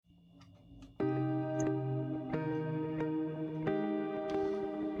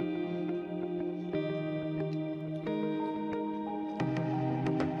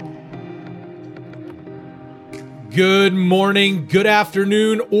Good morning, good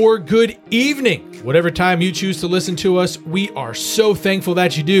afternoon, or good evening. Whatever time you choose to listen to us, we are so thankful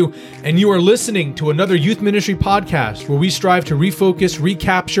that you do. And you are listening to another youth ministry podcast where we strive to refocus,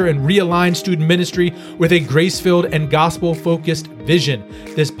 recapture, and realign student ministry with a grace-filled and gospel-focused vision.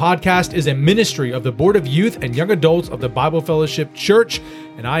 This podcast is a ministry of the Board of Youth and Young Adults of the Bible Fellowship Church.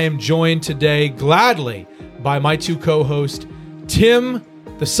 And I am joined today, gladly, by my two co-hosts, Tim,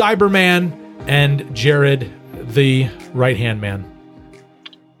 the Cyberman, and Jared, the right-hand man.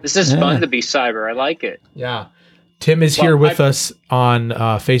 This is fun to be cyber. I like it. Yeah. Tim is here with us on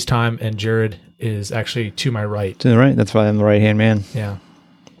FaceTime, and Jared is actually to my right. To the right. That's why I'm the right-hand man. Yeah.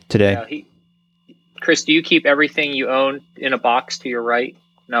 Today. Chris, do you keep everything you own in a box to your right?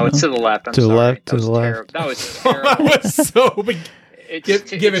 No, it's to the left. I'm to the sorry. left. To the left. That was terrible. That was so big.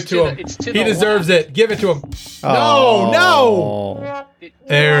 Give it to him. He deserves it. Give it to him. No.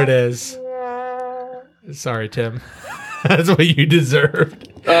 There it is. Sorry, Tim. That's what you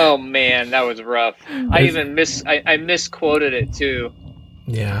deserved. Oh man, that was rough. I misquoted it too.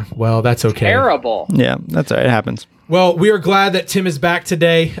 Yeah, well, that's okay. Terrible. Yeah, that's all right. It happens. Well, we are glad that Tim is back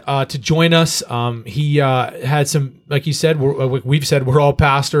today to join us. He had some, like you said, we've said we're all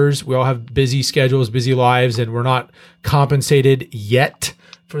pastors. We all have busy schedules, busy lives, and we're not compensated yet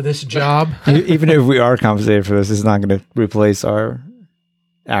for this job. Even if we are compensated for this, it's not going to replace our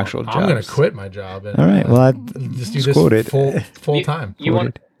actual job. I'm going to quit my job. And, all right. Well, just do this full time. You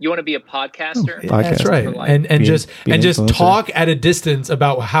want to be a podcaster? That's right. And just talk at a distance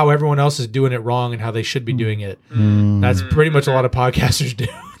about how everyone else is doing it wrong and how they should be doing it. That's pretty much a lot of podcasters do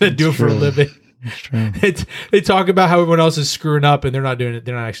that do it for a living. That's true. They talk about how everyone else is screwing up and they're not doing it.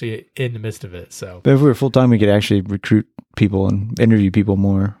 They're not actually in the midst of it. So, but if we were full time, we could actually recruit people and interview people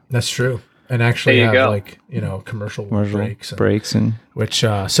more. That's true. And actually have commercial breaks and which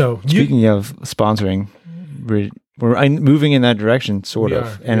speaking of sponsoring, we're moving in that direction, sort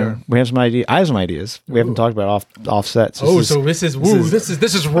of. We have some ideas. I have some ideas. We haven't talked about offsets. So this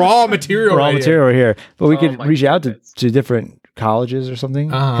is raw material. Raw material here. But we could reach out to different colleges or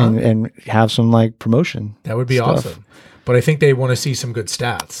something and have some promotion. That would be awesome. But I think they want to see some good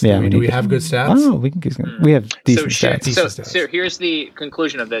stats. Yeah, do we have good stats? Oh, we have decent stats. So here's the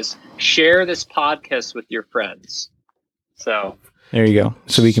conclusion of this. Share this podcast with your friends. So there you go.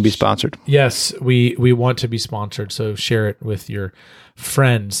 So we can be sponsored. Yes, we want to be sponsored. So share it with your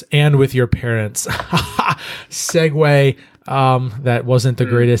friends and with your parents. Segue. That wasn't the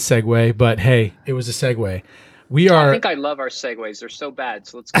greatest segue, but hey, it was a segue. I think I love our segues. They're so bad.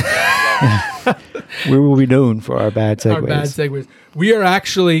 So let's go. We will be known for our bad segues. We are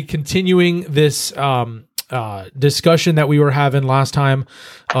actually continuing this discussion that we were having last time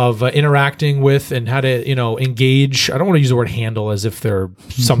of interacting with and how to, engage. I don't want to use the word handle as if they're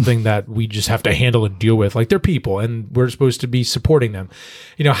something that we just have to handle and deal with. Like they're people and we're supposed to be supporting them.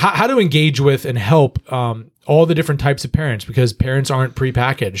 How to engage with and help all the different types of parents, because parents aren't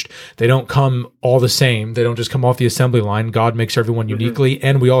prepackaged. They don't come all the same. They don't just come off the assembly line. God makes everyone uniquely,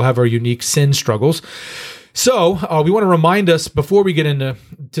 and we all have our unique sin struggles. So we want to remind us before we get into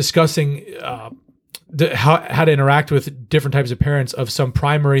discussing how to interact with different types of parents of some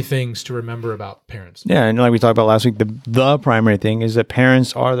primary things to remember about parents. Yeah, and like we talked about last week, the primary thing is that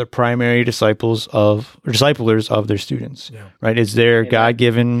parents are the primary disciplers of their students. Yeah. Right? It's their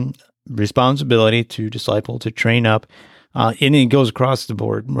God-given responsibility to disciple, to train up, and it goes across the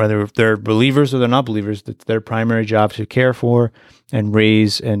board, whether they're believers or they're not believers. That's their primary job, to care for and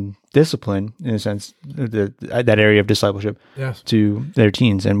raise and discipline, in a sense, that area of discipleship to their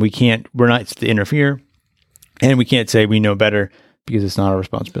teens. And we're not to interfere, and we can't say we know better because it's not our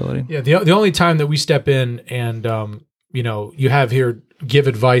responsibility. Yeah, the only time that we step in and you have here give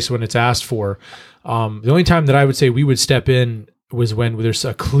advice when it's asked for. The only time that I would say we would step in was when there's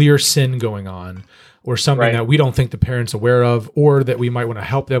a clear sin going on or something that we don't think the parent's aware of, or that we might want to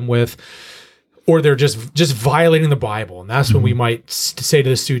help them with, or they're just violating the Bible. And that's when we might say to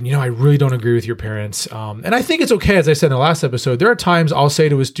the student, I really don't agree with your parents. And I think it's okay. As I said in the last episode, there are times I'll say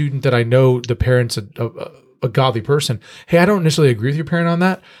to a student that I know the parent's a godly person. Hey, I don't necessarily agree with your parent on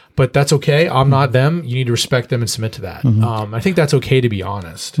that, but that's okay. I'm not them. You need to respect them and submit to that. I think that's okay to be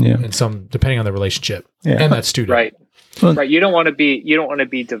honest. Yeah. And depending on the relationship and that student. Right. Right. You don't want to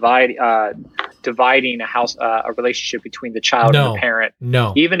be dividing a relationship between the child and the parent.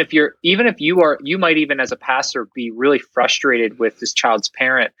 No. Even if you might even as a pastor be really frustrated with this child's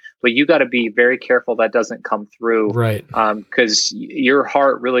parent, but you got to be very careful that doesn't come through. Right. Because your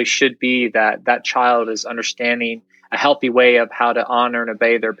heart really should be that child is understanding a healthy way of how to honor and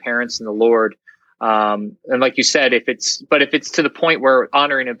obey their parents in the Lord. And like you said, if it's to the point where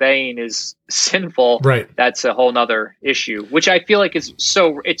honoring and obeying is sinful, right, that's a whole nother issue, which I feel like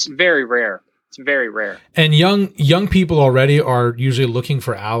it's very rare. It's very rare. And young people already are usually looking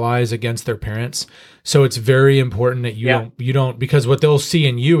for allies against their parents. So it's very important that you don't, because what they'll see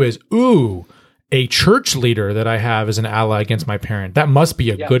in you is, ooh, a church leader that I have is an ally against my parent. That must be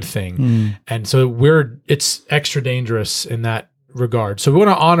a good thing. And so it's extra dangerous in that regard. So we want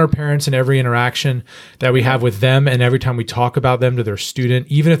to honor parents in every interaction that we have with them, and every time we talk about them to their student,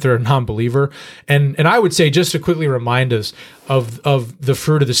 even if they're a non-believer. And I would say, just to quickly remind us of the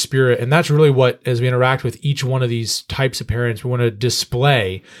fruit of the Spirit, and that's really what, as we interact with each one of these types of parents, we want to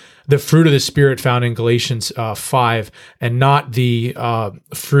display the fruit of the Spirit found in Galatians 5, and not the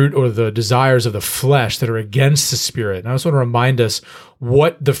fruit or the desires of the flesh that are against the Spirit. And I just want to remind us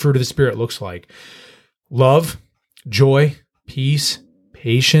what the fruit of the Spirit looks like: love, joy, peace,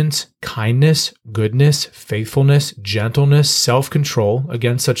 patience, kindness, goodness, faithfulness, gentleness, self-control.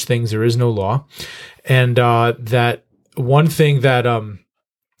 Against such things there is no law. And that one thing that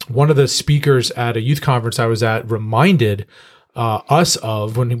one of the speakers at a youth conference I was at reminded us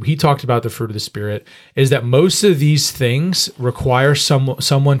of when he talked about the fruit of the Spirit is that most of these things require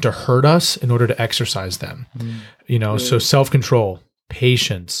someone to hurt us in order to exercise them. So self-control,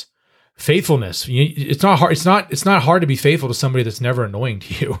 patience, faithfulness. It's not hard. It's not hard to be faithful to somebody that's never annoying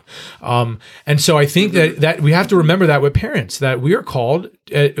to you. And so I think that we have to remember that with parents, that we are called,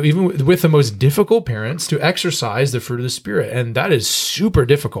 even with the most difficult parents, to exercise the fruit of the Spirit, and that is super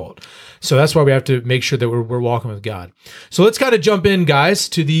difficult. So that's why we have to make sure that we're walking with God. So let's kind of jump in, guys,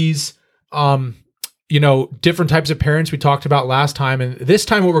 to these different types of parents we talked about last time. And this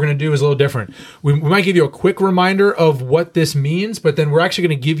time what we're going to do is a little different. We might give you a quick reminder of what this means, but then we're actually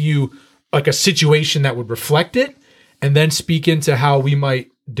going to give you like a situation that would reflect it, and then speak into how we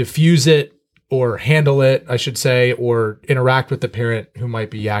might diffuse it or handle it, I should say, or interact with the parent who might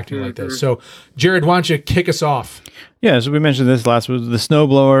be acting like this. So Jared, why don't you kick us off? Yeah, so we mentioned this last week, the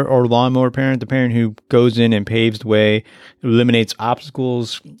snowblower or lawnmower parent, the parent who goes in and paves the way, eliminates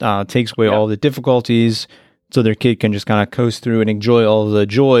obstacles, takes away all the difficulties, so their kid can just kind of coast through and enjoy all the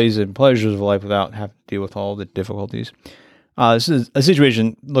joys and pleasures of life without having to deal with all the difficulties. This is a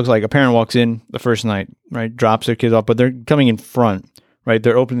situation, looks like a parent walks in the first night, right, drops their kids off, but they're coming in front, right?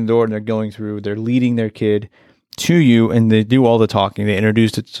 They're opening the door and they're going through, they're leading their kid to you, and they do all the talking. They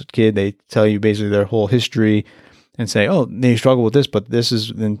introduce the kid, they tell you basically their whole history, and say, oh, they struggle with this, but this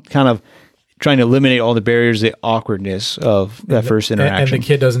is then kind of trying to eliminate all the barriers, the awkwardness of that first interaction. And the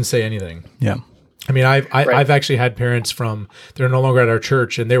kid doesn't say anything. Yeah. I mean, I've actually had parents they're no longer at our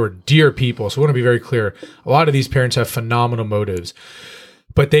church, and they were dear people. So I want to be very clear. A lot of these parents have phenomenal motives,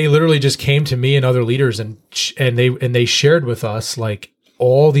 but they literally just came to me and other leaders and they shared with us like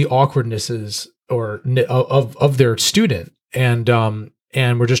all the awkwardnesses of their student. And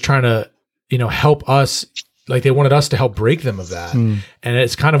we're just trying to, help us. Like they wanted us to help break them of that. And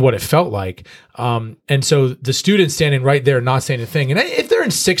it's kind of what it felt like. And so the student standing right there, not saying a thing. And if they're in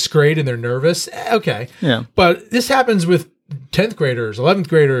 6th grade and they're nervous, okay. Yeah. But this happens with 10th graders, 11th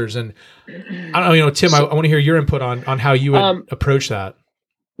graders. And I don't know, Tim, I want to hear your input on how you would approach that.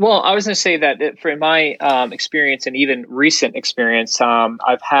 Well, I was going to say that from my experience and even recent experience,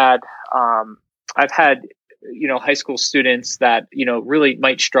 I've had high school students that, really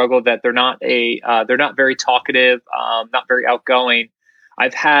might struggle, that they're not very talkative, not very outgoing.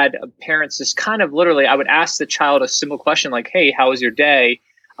 I've had parents just kind of literally, I would ask the child a simple question like, hey, how was your day?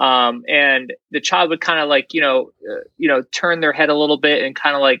 And the child would kind of like, turn their head a little bit and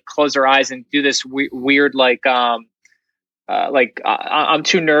kind of like close their eyes and do this weird, I'm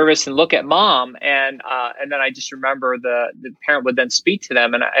too nervous, and look at mom. And then I just remember the parent would then speak to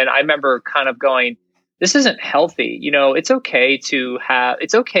them. And I remember kind of going, this isn't healthy. It's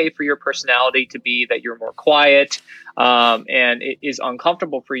okay for your personality to be that you're more quiet, and it is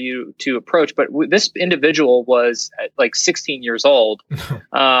uncomfortable for you to approach. But this individual was like 16 years old.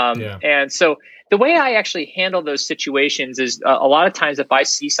 And so the way I actually handle those situations is a lot of times if I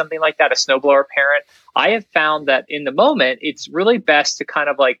see something like that, a snowblower parent, I have found that in the moment, it's really best to kind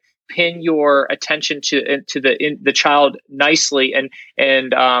of like pin your attention to the child nicely and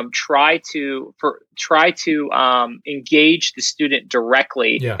try to engage the student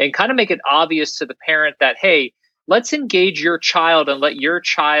directly, and kind of make it obvious to the parent that, hey, let's engage your child and let your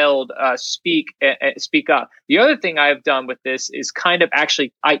child speak up. The other thing I've done with this is kind of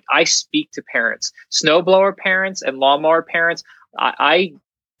actually I speak to parents, snowblower parents and lawnmower parents. I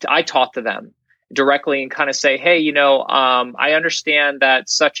talk to them directly and kind of say, hey, I understand that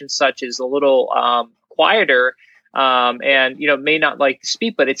such and such is a little quieter. and may not like to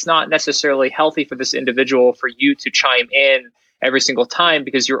speak, but it's not necessarily healthy for this individual for you to chime in every single time,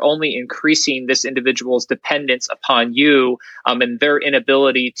 because you're only increasing this individual's dependence upon you, and their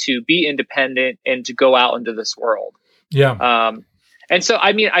inability to be independent and to go out into this world. Yeah. And so,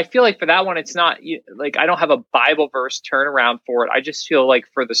 I feel like for that one, it's not like I don't have a Bible verse turnaround for it. I just feel like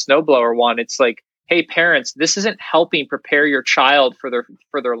for the snowblower one, it's like, hey, parents, this isn't helping prepare your child for their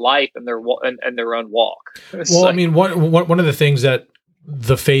life and their own walk. Well, one of the things that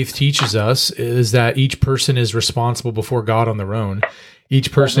the faith teaches us is that each person is responsible before God on their own.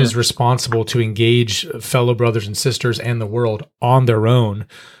 Each person is responsible to engage fellow brothers and sisters and the world on their own,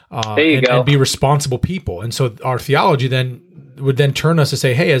 and be responsible people. And so our theology would then turn us to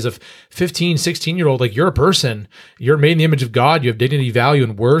say, hey, as a 15, 16-year-old, like, you're a person, you're made in the image of God, you have dignity, value,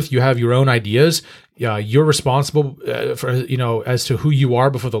 and worth, you have your own ideas, you're responsible for, as to who you are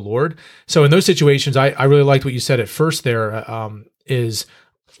before the Lord. So in those situations, I really liked what you said at first there, is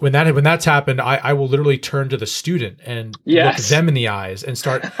when that's happened, I will literally turn to the student and look them in the eyes and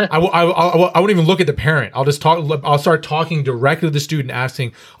start. I won't even look at the parent. I'll start talking directly to the student,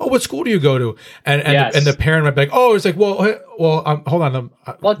 asking, "Oh, what school do you go to?" And the parent might be like, "Oh," it's like, "Well, hold on.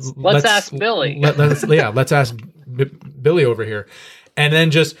 Let's ask Billy. Let's ask Billy over here," and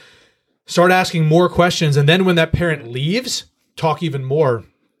then just start asking more questions. And then when that parent leaves, talk even more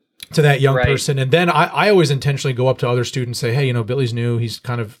to that young person. And then I always intentionally go up to other students, say, hey, Billy's new. He's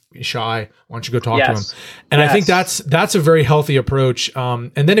kind of shy. Why don't you go talk to him? And I think that's a very healthy approach.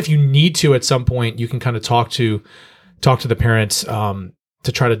 And then if you need to, at some point, you can kind of talk to the parents,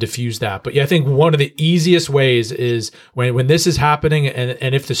 to try to diffuse that. But yeah, I think one of the easiest ways is when this is happening,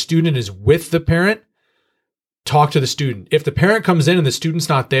 and if the student is with the parent, talk to the student. If the parent comes in and the student's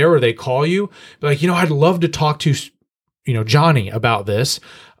not there, or they call you, be like, I'd love to talk to, Johnny about this.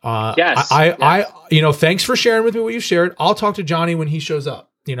 Thanks for sharing with me what you shared. I'll talk to Johnny when he shows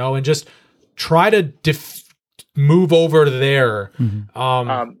up, and just try to move over there.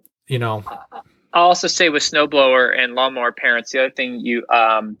 I'll also say with snowblower and lawnmower parents, the other thing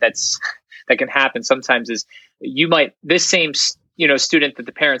that can happen sometimes is this same student that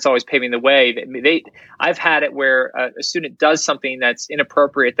the parent's always paving the way. I've had it where a student does something that's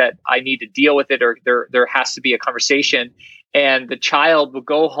inappropriate that I need to deal with it, or there has to be a conversation. And the child will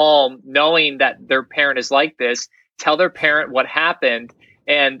go home knowing that their parent is like this, tell their parent what happened,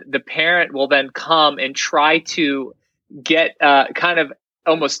 and the parent will then come and try to get kind of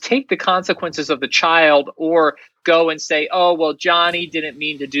almost take the consequences of the child, or go and say, oh, well, Johnny didn't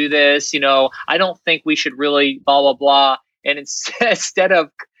mean to do this. I don't think we should really blah, blah, blah. And instead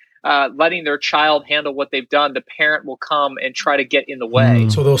of letting their child handle what they've done, the parent will come and try to get in the way.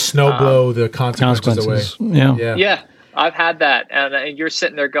 So they'll snowblow the consequences away. Yeah. I've had that, and you're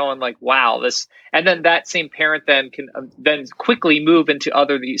sitting there going like, "Wow, this." And then that same parent then can then quickly move into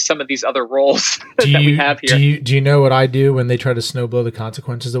some of these other roles that we have here. Do you know what I do when they try to snowblow the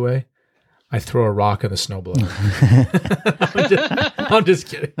consequences away? I throw a rock in the snowblower. I'm just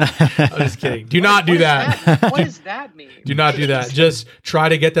kidding. I'm just kidding. Do not do that. What does that mean? Do not do that. Just try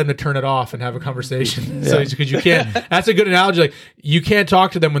to get them to turn it off and have a conversation. So, because you can't. That's a good analogy. Like, you can't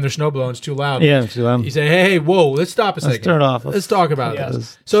talk to them when they're snowblowing. It's too loud. Yeah, it's too loud. You say, hey, whoa, let's stop a second. Let's turn it off. Let's talk about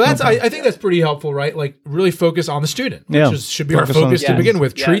this. So I think that's pretty helpful, right? Like, really focus on the student, which should be our focus to begin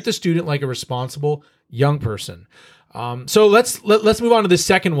with. Treat the student like a responsible young person. So let's move on to the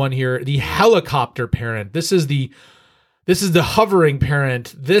second one here, the helicopter parent. This is the hovering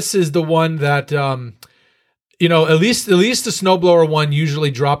parent. This is the one that at least the snowblower one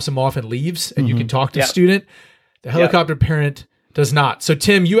usually drops him off and leaves, and you can talk to the student. The helicopter parent does not. So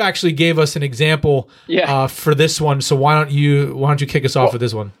Tim, you actually gave us an example for this one. So why don't you kick us off with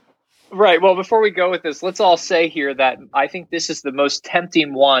this one? Right. Well, before we go with this, let's all say here that I think this is the most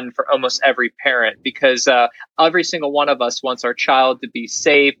tempting one for almost every parent, because every single one of us wants our child to be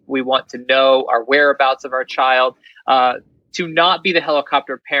safe. We want to know our whereabouts of our child. To not be the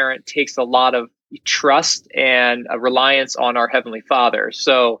helicopter parent takes a lot of trust and a reliance on our Heavenly Father.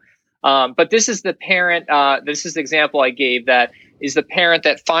 So, but this is the parent, this is the example I gave, that is the parent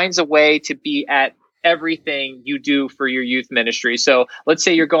that finds a way to be at everything you do for your youth ministry. So let's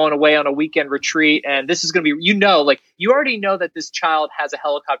say you're going away on a weekend retreat, and this is going to be, you already know that this child has a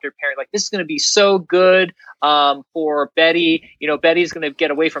helicopter parent. Like, this is going to be so good for Betty. Betty's going to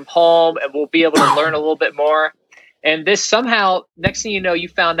get away from home, and we'll be able to learn a little bit more. And this somehow, next thing you know, you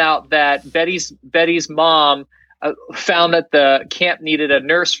found out that Betty's mom found that the camp needed a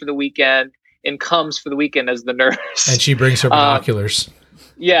nurse for the weekend, and comes for the weekend as the nurse. And she brings her binoculars.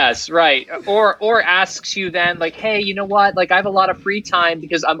 Yes, right. Or asks you then like, hey, you know what? Like I have a lot of free time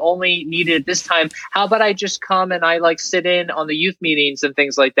because I'm only needed at this time. How about I just come and I like sit in on the youth meetings and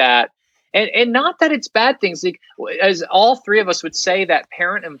things like that? And not that it's bad things. Like, as all three of us would say, that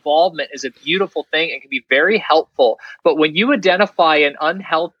parent involvement is a beautiful thing and can be very helpful. But when you identify an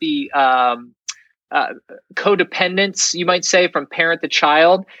unhealthy codependence, you might say, from parent to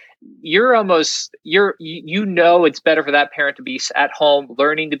child, it's better for that parent to be at home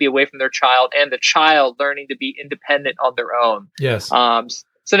learning to be away from their child, and the child learning to be independent on their own. Yes.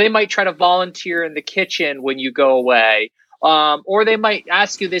 So they might try to volunteer in the kitchen when you go away. Or they might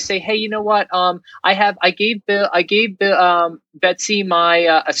ask you, they say, hey, you know what? I gave Betsy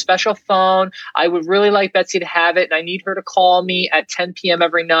my, a special phone. I would really like Betsy to have it. And I need her to call me at 10 PM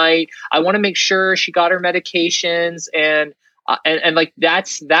every night. I want to make sure she got her medications and like,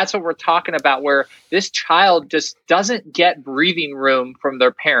 that's what we're talking about, where this child just doesn't get breathing room from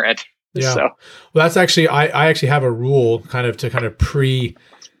their parent. Yeah. So, well, that's actually, I actually have a rule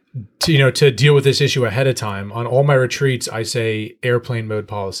to deal with this issue ahead of time. On all my retreats, I say airplane mode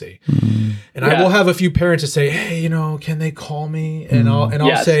policy. Mm-hmm. And I will have a few parents that say, hey, can they call me? And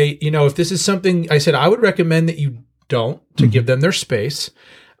I'll say, if this is something, I said, I would recommend that you don't, to give them their space.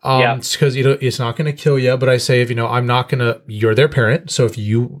 Because it's not going to kill you. But I say, if you're their parent, so if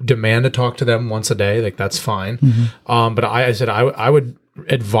you demand to talk to them once a day, like that's fine. Mm-hmm. But I said I would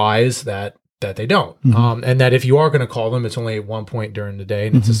advise that they don't, mm-hmm. And that if you are going to call them, it's only at one point during the day,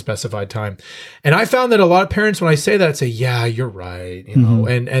 and it's a specified time. And I found that a lot of parents, when I say that, say, "Yeah, you're right,"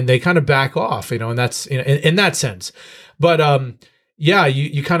 and they kind of back off, and that's in that sense. But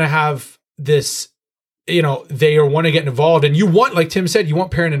you kind of have this. They want to get involved, and you want, like Tim said, you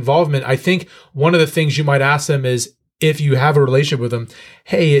want parent involvement. I think one of the things you might ask them is, if you have a relationship with them,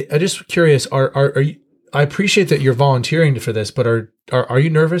 hey, I'm just curious, are you, I appreciate that you're volunteering for this, but are you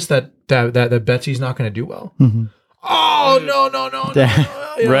nervous that Betsy's not going to do well? Mm-hmm. Oh, no.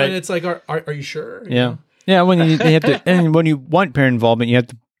 Right. And it's like, are you sure? Yeah. Yeah. When they have to, and when you want parent involvement, you have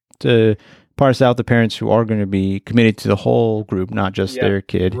to parse out the parents who are going to be committed to the whole group, not just their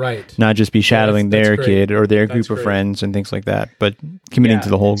kid, right? Not just be shadowing their kid or their group of friends and things like that, but committing to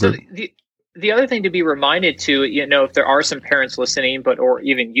the whole group. The other thing to be reminded to, if there are some parents listening, or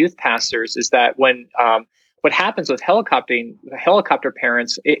even youth pastors, is that when what happens with helicopter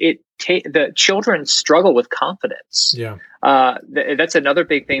parents, the children struggle with confidence. Yeah, that's another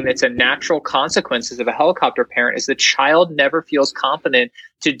big thing. That's a natural consequences of a helicopter parent, is the child never feels confident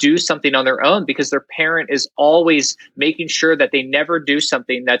to do something on their own, because their parent is always making sure that they never do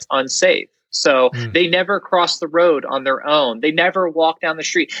something that's unsafe. So they never cross the road on their own. They never walk down the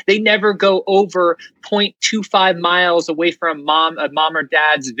street. They never go over 0.25 miles away from mom or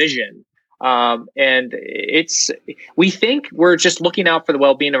dad's vision. And we think we're just looking out for the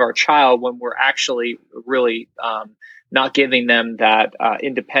well-being of our child, when we're actually really not giving them that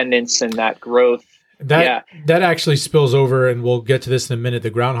independence and that growth. That actually spills over, and we'll get to this in a minute, the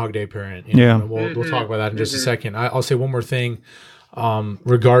Groundhog Day parent. We'll talk about that in just a second. I'll say one more thing.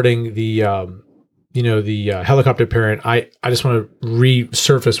 Regarding the helicopter parent, I just want to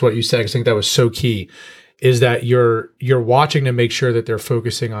resurface what you said, because I think that was so key, is that you're watching to make sure that they're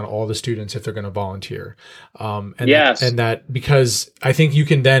focusing on all the students if they're going to volunteer. And that because I think you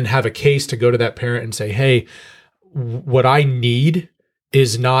can then have a case to go to that parent and say, hey, what I need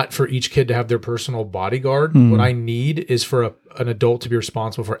is not for each kid to have their personal bodyguard. What I need is for an adult to be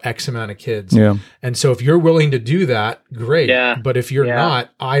responsible for X amount of kids. Yeah. And so if you're willing to do that, great. Yeah. But if you're not,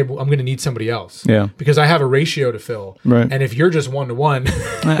 I'm going to need somebody else. Yeah. Because I have a ratio to fill. Right. And if you're just 1-to-1,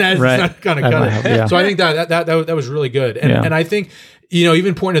 that's not going to cut it. Yeah. So I think that was really good. And I think,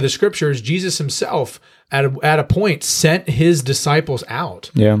 even pointing to the scriptures, Jesus himself at a point sent his disciples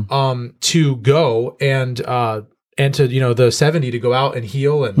out to go and to, the 70 to go out and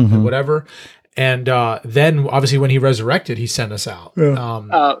heal and whatever. And then obviously when he resurrected, he sent us out.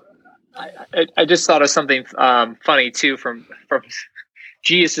 Yeah. I just thought of something funny too from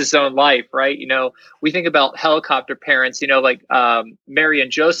Jesus' own life, right? We think about helicopter parents, like Mary and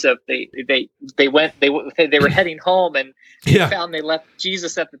Joseph, they were heading home, and found they left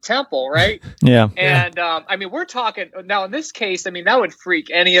Jesus at the temple, right? Yeah. And we're talking now in this case, that would freak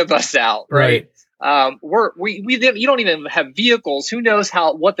any of us out, right? You don't even have vehicles. Who knows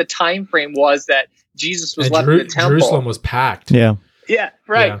what the time frame was that Jesus was left in the temple? Jerusalem was packed. Yeah,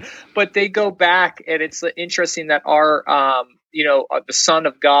 right. Yeah. But they go back, and it's interesting that our, the Son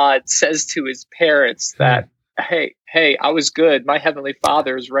of God says to his parents that, hey, I was good. My heavenly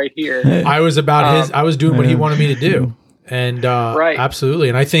Father is right here. I was I was doing what he wanted me to do, and absolutely.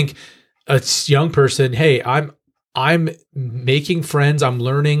 And I think a young person, hey, I'm making friends, I'm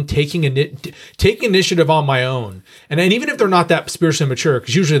learning, taking initiative on my own. And even if they're not that spiritually mature,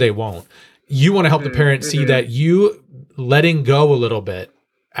 because usually they won't, you want to help the parent see that you letting go a little bit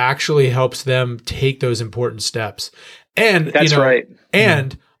actually helps them take those important steps. And that's right.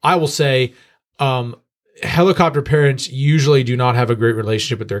 And I will say, helicopter parents usually do not have a great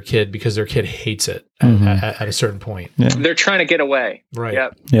relationship with their kid because their kid hates it at a certain point. Yeah. They're trying to get away. Right.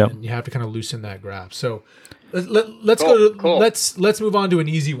 Yep. And you have to kind of loosen that grasp. So let's let's move on to an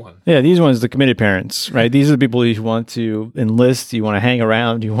easy one. Yeah, these ones, the committed parents, right? These are the people you want to enlist, you want to hang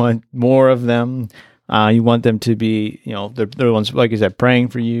around, you want more of them. You want them to be, they're the ones, like I said, praying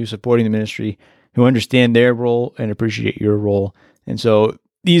for you, supporting the ministry, who understand their role and appreciate your role. And so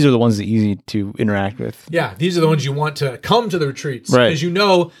these are the ones that are easy to interact with. Yeah, these are the ones you want to come to the retreats. Right. Because you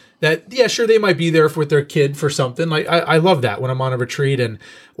know that, yeah, sure, they might be there with their kid for something. Like I love that when I'm on a retreat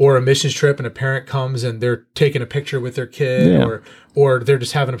or a missions trip and a parent comes and they're taking a picture with their kid or they're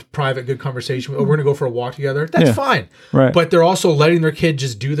just having a private good conversation. We're going to go for a walk together. That's fine. Right. But they're also letting their kid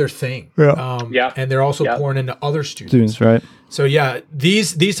just do their thing. Yeah. And they're also pouring into other students. Right. So yeah,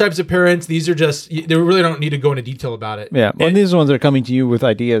 these types of parents, these are just, they really don't need to go into detail about it. Yeah. And these are the ones that are coming to you with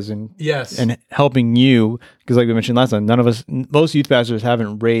ideas and helping you, because like we mentioned last time, most youth pastors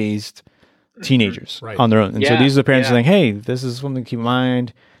haven't raised teenagers on their own. And so these are the parents saying, hey, this is something to keep in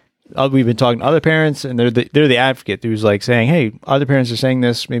mind. We've been talking to other parents, and they're the advocate who's like saying, hey, other parents are saying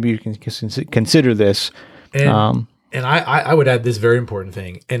this, maybe you can consider this. And I would add this very important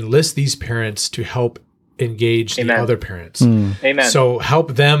thing: enlist these parents to help engage the other parents. Amen. So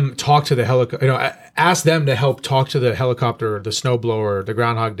help them talk to the helicopter. Ask them to help talk to the helicopter, the snowblower, the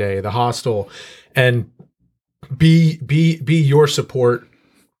Groundhog Day, the hostel, and be your support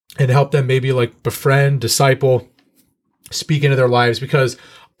and help them maybe like befriend, disciple, speak into their lives. Because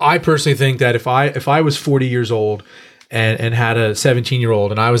I personally think that if I was 40 years old and had a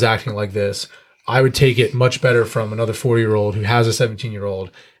 17-year-old and I was acting like this, I would take it much better from another 40-year-old who has a 17-year-old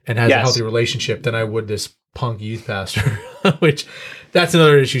and has a healthy relationship than I would this punk youth pastor, which that's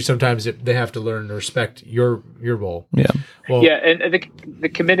another issue. Sometimes they have to learn to respect your role. Yeah. Well, yeah. And the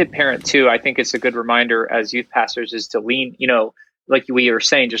committed parent too, I think it's a good reminder as youth pastors is to lean, like we were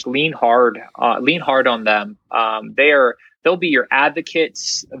saying, just lean hard on them. They'll be your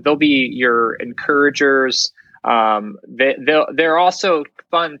advocates. They'll be your encouragers. They're also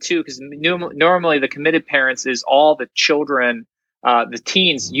fun too, because normally the committed parents is all the children, the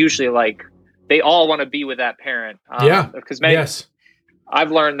teens usually like they all want to be with that parent. Because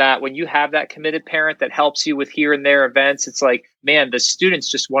I've learned that when you have that committed parent that helps you with here and there events, it's like, man, the students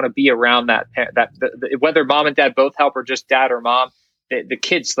just want to be around that whether mom and dad both help or just dad or mom, the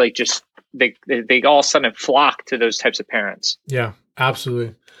kids like just they all of a sudden flock to those types of parents. Yeah,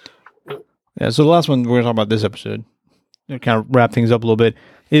 absolutely. Yeah. So the last one we're going to talk about this episode, to kind of wrap things up a little bit,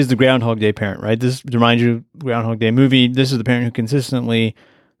 is the Groundhog Day parent, right? This reminds you of Groundhog Day movie. This is the parent who consistently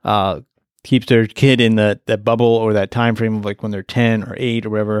keeps their kid in that bubble or that time frame of like when they're 10 or 8 or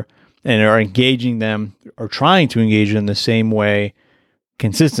whatever, and are engaging them or trying to engage them the same way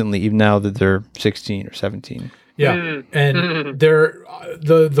consistently, even now that they're 16 or 17. Yeah, and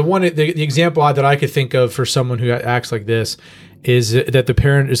the example that I could think of for someone who acts like this is that the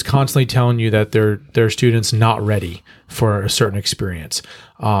parent is constantly telling you that their student's not ready for a certain experience.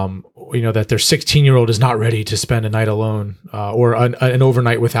 That their 16-year-old is not ready to spend a night alone or an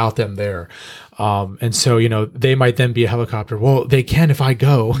overnight without them there. And so, they might then be a helicopter. Well, they can if I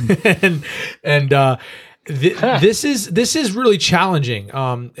go. This is really challenging.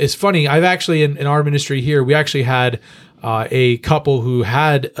 It's funny. I've actually in our ministry here, we actually had a couple who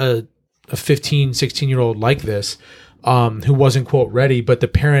had a 15, 16-year-old like this, who wasn't quote ready, but the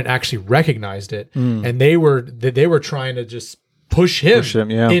parent actually recognized it, and they were trying to just push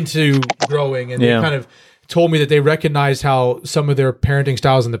him into growing, and they kind of told me that they recognized how some of their parenting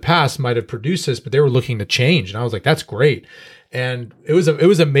styles in the past might have produced this, but they were looking to change, and I was like, that's great. And it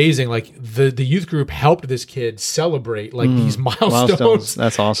was amazing. Like the youth group helped this kid celebrate like these milestones.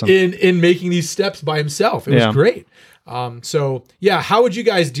 That's awesome. In making these steps by himself. It was great. How would you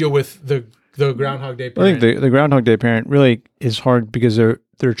guys deal with the Groundhog Day parent? I think the Groundhog Day parent really is hard because they're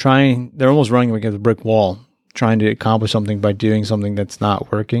almost running against a brick wall, trying to accomplish something by doing something that's not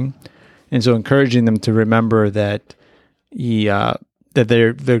working. And so encouraging them to remember that that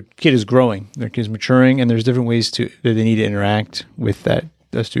their kid is growing, their kid is maturing, and there's different ways that they need to interact with that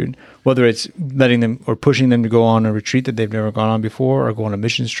student, whether it's letting them or pushing them to go on a retreat that they've never gone on before, or go on a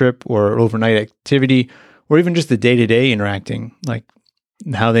missions trip or overnight activity, or even just the day-to-day interacting, like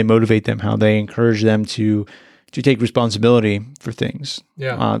how they motivate them, how they encourage them to take responsibility for things.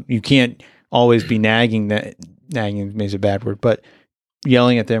 Yeah. You can't always be nagging that nagging is a bad word, but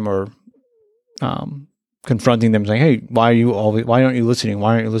yelling at them or confronting them, saying, "Hey, why aren't you listening?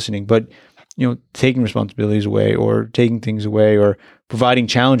 Why aren't you listening?" But taking responsibilities away or taking things away or providing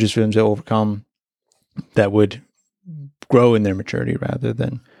challenges for them to overcome that would grow in their maturity rather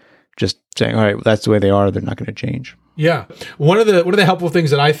than just saying, "All right, well, that's the way they are. They're not going to change." Yeah. One of the helpful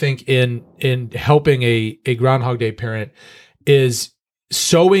things that I think in helping a Groundhog Day parent is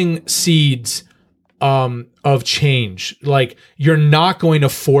sowing seeds of change. Like, you're not going to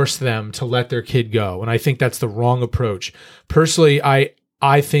force them to let their kid go. And I think that's the wrong approach. Personally, I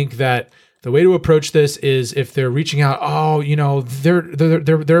think that the way to approach this is if they're reaching out,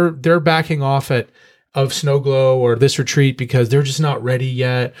 they're backing off of Snow Glow or this retreat because they're just not ready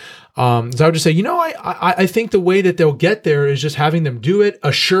yet. So I would just say, I think the way that they'll get there is just having them do it,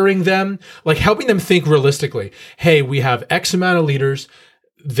 assuring them, like helping them think realistically. Hey, we have X amount of leaders.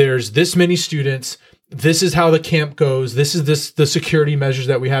 There's this many students. This is how the camp goes. This is the security measures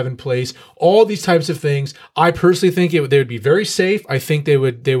that we have in place. All these types of things. I personally think they would be very safe. I think they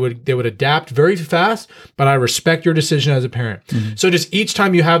would adapt very fast, but I respect your decision as a parent. Mm-hmm. So just each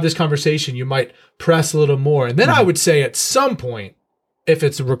time you have this conversation, you might press a little more. And then I would say at some point, if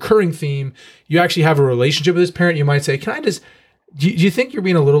it's a recurring theme, you actually have a relationship with this parent, you might say, do you think you're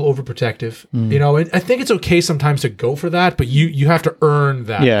being a little overprotective? And I think it's okay sometimes to go for that, but you have to earn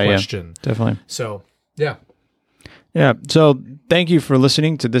that question. Yeah, definitely. So, yeah. Yeah. So thank you for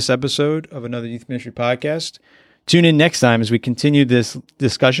listening to this episode of another Youth Ministry podcast. Tune in next time as we continue this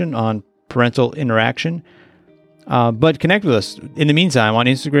discussion on parental interaction. But connect with us in the meantime on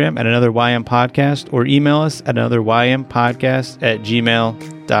Instagram at Another YM Podcast or email us at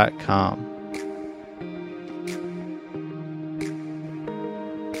anotherYMpodcast@gmail.com.